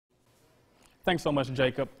Thanks so much,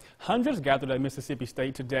 Jacob. Hundreds gathered at Mississippi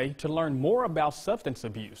State today to learn more about substance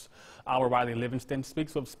abuse. Our Riley Livingston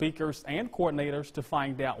speaks with speakers and coordinators to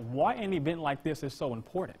find out why an event like this is so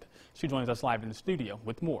important. She joins us live in the studio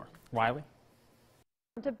with more. Riley?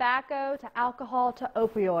 From tobacco to alcohol to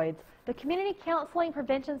opioids, the Community Counseling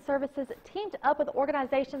Prevention Services teamed up with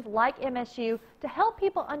organizations like MSU to help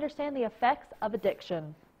people understand the effects of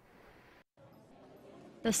addiction.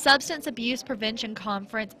 The Substance Abuse Prevention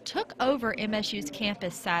Conference took over MSU's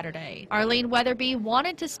campus Saturday. Arlene Weatherby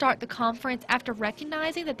wanted to start the conference after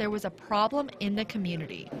recognizing that there was a problem in the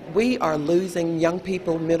community. We are losing young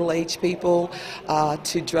people, middle-aged people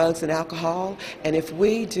to drugs and alcohol, and if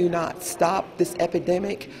we do not stop this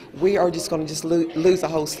epidemic, we are just going to lose a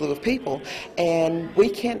whole slew of people. And we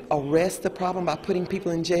can't arrest the problem by putting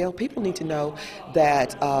people in jail. People need to know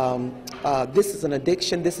that this is an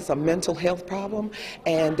addiction, this is a mental health problem,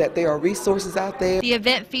 and that there are resources out there. The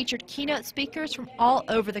event featured keynote speakers from all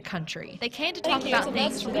over the country. They came to talk about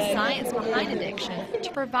things from the science behind addiction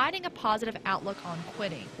to providing a positive outlook on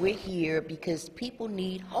quitting. We're here because people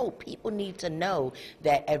need hope. People need to know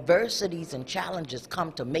that adversities and challenges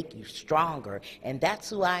come to make you stronger, and that's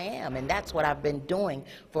who I am, and that's what I've been doing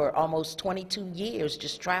for almost 22 years,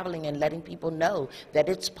 just traveling and letting people know that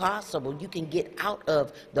it's possible. You can get out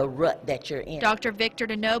of the rut that you're in. Dr. Victor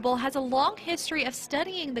DeNoble has a long history of studying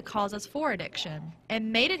the causes for addiction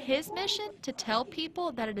and made it his mission to tell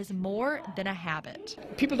people that it is more than a habit.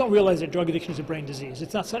 People don't realize that drug addiction is a brain disease.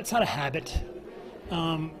 It's not a habit.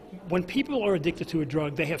 When people are addicted to a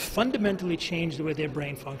drug, they have fundamentally changed the way their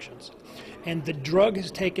brain functions, and the drug has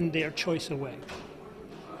taken their choice away.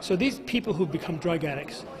 So these people who become drug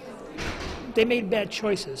addicts, they made bad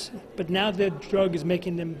choices, but now their drug is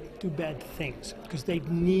making them do bad things because they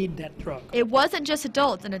need that drug. It wasn't just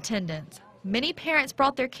adults in attendance. Many parents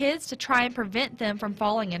brought their kids to try and prevent them from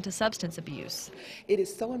falling into substance abuse. It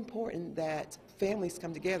is so important that families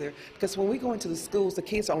come together, because when we go into the schools, the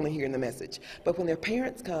kids are only hearing the message. But when their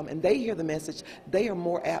parents come and they hear the message, they are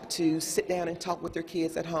more apt to sit down and talk with their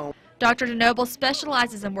kids at home. Dr. DeNoble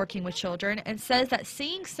specializes in working with children and says that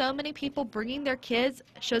seeing so many people bringing their kids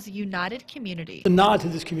shows a united community. The nod to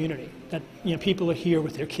this community, that people are here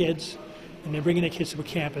with their kids and they're bringing their kids to a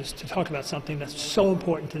campus to talk about something that's so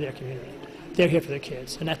important to their community. They're here for their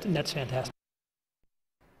kids, and that's fantastic.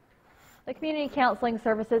 The Community Counseling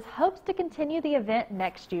Services hopes to continue the event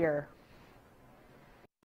next year.